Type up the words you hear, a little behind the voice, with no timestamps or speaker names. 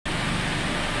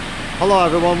Hello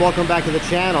everyone, welcome back to the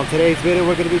channel. In today's video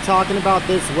we're going to be talking about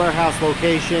this warehouse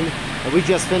location that we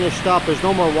just finished up. There's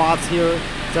no more watts here,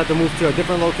 so I have to move to a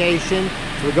different location.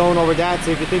 So we're going over that.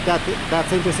 So if you think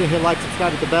that's interesting, hit like,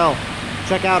 subscribe, hit the bell.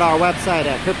 Check out our website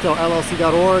at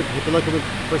cryptollc.org if you're looking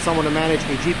for someone to manage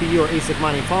a GPU or ASIC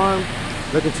mining farm,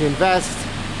 looking to invest,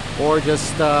 or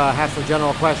just have some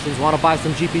general questions. Want to buy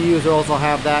some GPUs, we also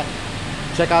have that.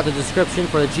 Check out the description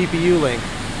for the GPU link.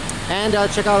 And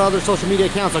check out other social media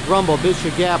accounts like Rumble,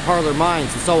 evga, Parlor,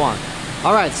 Minds, and so on.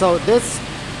 Alright, so this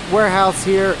warehouse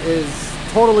here is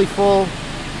totally full.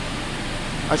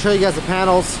 I'll show you guys the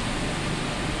panels.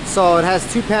 So it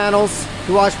has two panels. If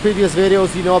you watch previous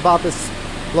videos, you know about this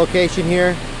location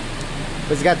here.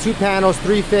 It's got two panels,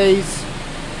 three-phase.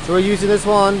 So we're using this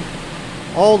one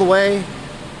all the way.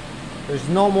 There's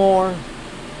no more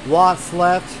watts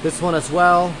left. This one as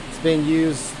well. It's being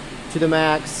used to the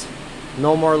max.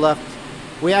 No more left.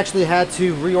 We actually had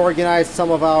to reorganize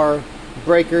some of our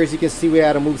breakers. You can see we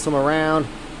had to move some around,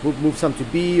 move some to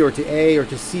B or to A or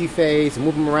to C phase, and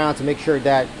move them around to make sure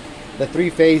that the three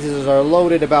phases are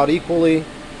loaded about equally.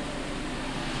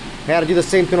 We had to do the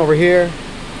same thing over here.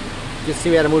 You can see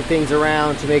we had to move things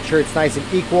around to make sure it's nice and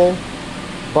equal.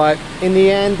 But in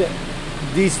the end,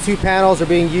 these two panels are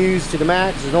being used to the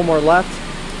max. There's no more left.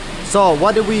 So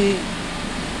what did we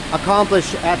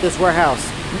accomplish at this warehouse?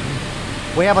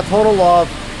 We have a total of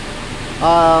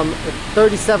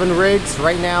 37 rigs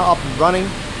right now up and running. I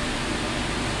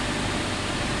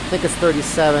think it's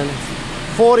 37.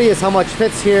 40 is how much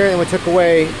fits here, and we took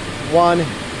away 1,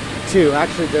 2.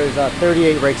 Actually, there's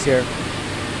 38 rigs here.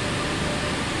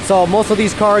 So most of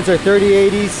these cards are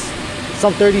 3080s,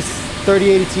 some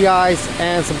 3080 Ti's,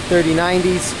 and some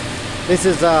 3090s. This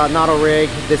is not a rig.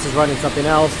 This is running something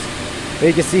else. But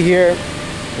you can see here,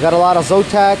 we got a lot of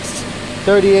zotacs.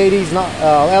 3080s, not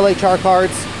LHR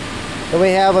cards. Then we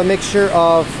have a mixture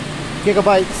of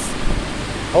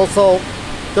gigabytes, also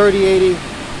 3080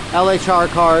 LHR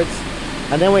cards,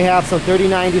 and then we have some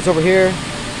 3090s over here.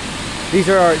 These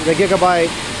are the gigabyte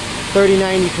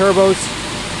 3090 turbos.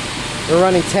 We're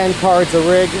running 10 cards a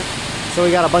rig, so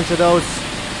we got a bunch of those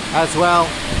as well.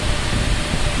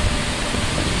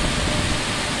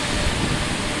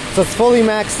 So it's fully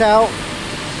maxed out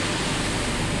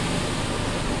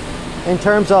in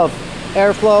terms of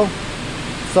airflow.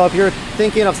 So if you're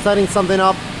thinking of setting something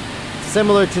up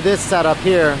similar to this setup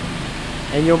here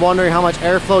and you're wondering how much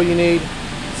airflow you need,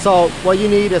 so what you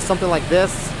need is something like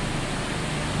this.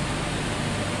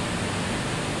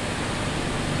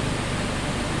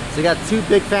 So you got two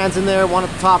big fans in there, one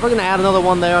at the top. We're going to add another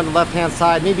one there on the left hand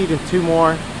side, maybe even two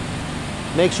more.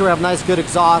 Make sure we have nice good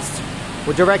exhaust.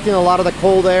 We're directing a lot of the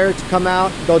cold air to come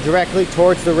out, go directly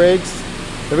towards the rigs.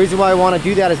 The reason why I want to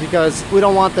do that is because we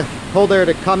don't want the cold air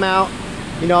to come out,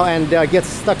 you know, and get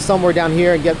stuck somewhere down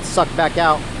here and get sucked back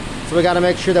out. So we got to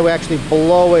make sure that we actually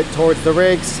blow it towards the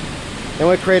rigs. Then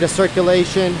we create a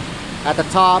circulation at the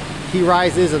top, heat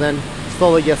rises, and then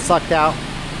slowly gets sucked out.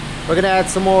 We're going to add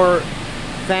some more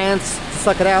fans to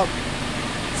suck it out,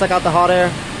 suck out the hot air.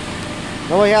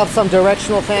 Then we have some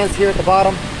directional fans here at the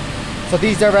bottom. So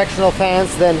these directional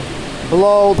fans then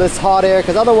blow this hot air,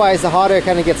 because otherwise the hot air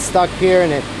kind of gets stuck here,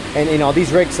 and you know,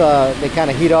 these rigs they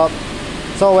kind of heat up.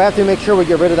 So we have to make sure we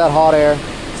get rid of that hot air.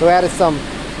 So we added some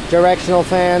directional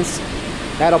fans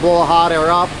that'll blow the hot air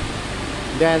up,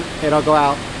 then it'll go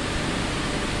out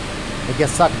and get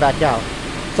sucked back out.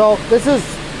 So this is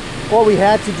what we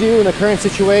had to do in the current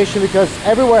situation, because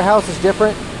every warehouse is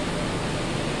different,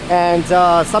 and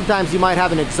sometimes you might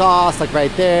have an exhaust like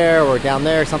right there or down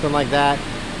there, something like that.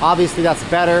 Obviously that's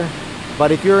better. But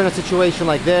if you're in a situation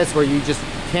like this where you just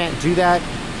can't do that,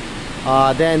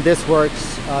 then this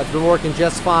works. It's been working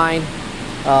just fine.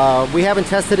 We haven't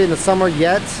tested it in the summer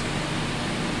yet,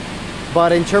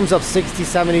 but in terms of 60,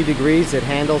 70 degrees, it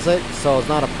handles it, so it's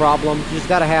not a problem. You just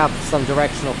got to have some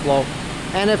directional flow.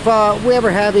 And if we ever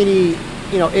have any,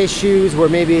 you know, issues where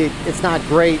maybe it's not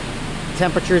great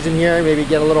temperatures in here, maybe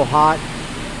get a little hot,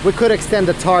 we could extend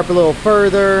the tarp a little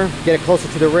further, get it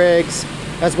closer to the rigs,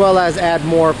 as well as add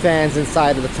more fans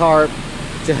inside of the tarp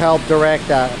to help direct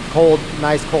that cold,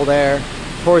 nice cold air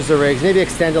towards the rigs. Maybe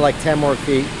extend it like 10 more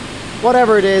feet.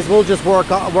 Whatever it is, we'll just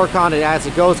work on it as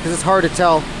it goes, because it's hard to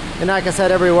tell. And like I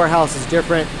said, every warehouse is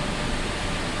different.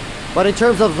 But in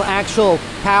terms of actual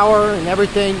power and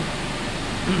everything,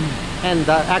 and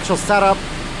the actual setup,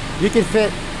 you can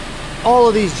fit all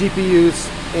of these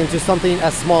GPUs into something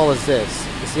as small as this.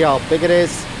 You see how big it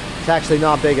is? It's actually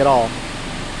not big at all.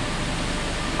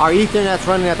 Our Ethernet's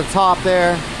running at the top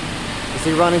there. You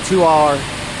see, running to our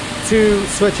two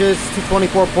switches, two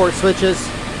 24-port switches,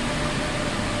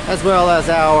 as well as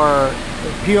our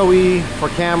PoE for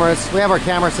cameras. We have our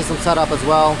camera system set up as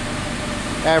well,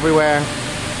 everywhere.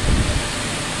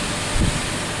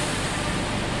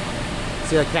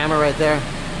 See that camera right there?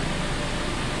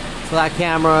 So that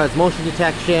camera is motion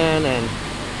detection, and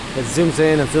it zooms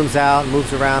in and zooms out and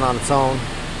moves around on its own.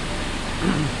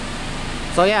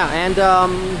 So yeah, and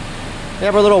we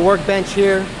have our little workbench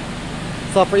here.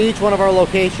 So for each one of our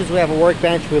locations, we have a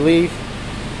workbench we leave.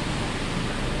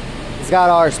 It's got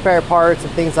our spare parts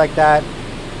and things like that.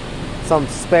 Some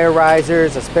spare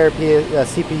risers, a spare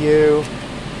CPU,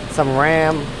 some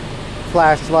RAM,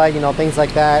 flashlight, you know, things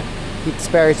like that. Keep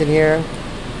spares in here.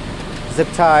 Zip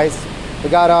ties. We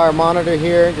got our monitor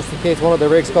here just in case one of the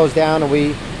rigs goes down and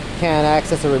we can't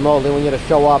access it remotely. We need to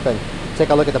show up and take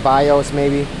a look at the BIOS,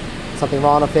 maybe something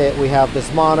wrong with it. We have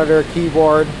this monitor,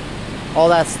 keyboard, all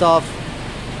that stuff,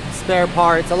 spare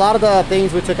parts, a lot of the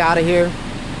things we took out of here,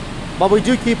 but we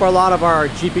do keep a lot of our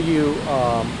GPU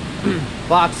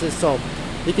boxes. So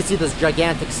you can see this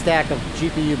gigantic stack of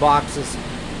GPU boxes.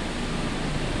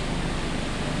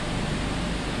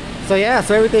 So yeah,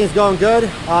 so everything's going good.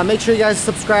 Make sure you guys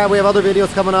subscribe. We have other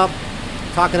videos coming up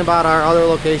talking about our other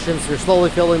locations. We're slowly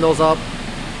filling those up.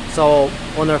 So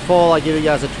when they're full, I give you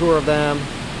guys a tour of them.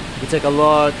 You take a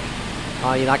look.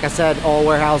 You know, like I said, all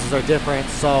warehouses are different.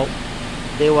 So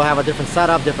they will have a different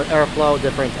setup, different airflow,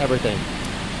 different everything.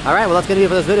 All right, well, that's going to be it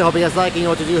for this video. Hope you guys like it. You know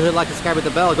what to do. Hit like, subscribe, hit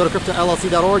the bell. Go to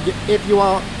cryptollc.org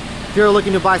if you're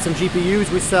looking to buy some GPUs.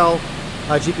 We sell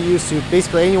GPUs to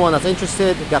basically anyone that's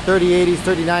interested. We've got 3080s,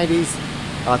 3090s,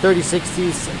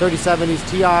 3060s, 3070s,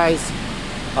 TIs.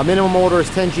 A minimum order is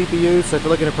 10 GPUs, so if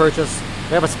you're looking to purchase,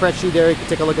 we have a spreadsheet there. You can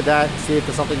take a look at that and see if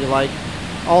there's something you like.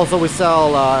 Also, we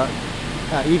sell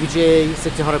EVGA,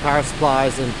 1600 power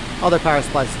supplies, and other power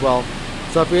supplies as well.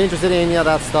 So if you're interested in any of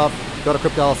that stuff, go to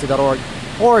cryptollc.org.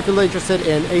 Or if you're interested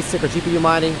in ASIC or GPU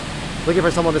mining, looking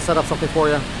for someone to set up something for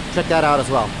you, check that out as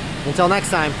well. Until next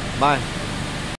time, bye.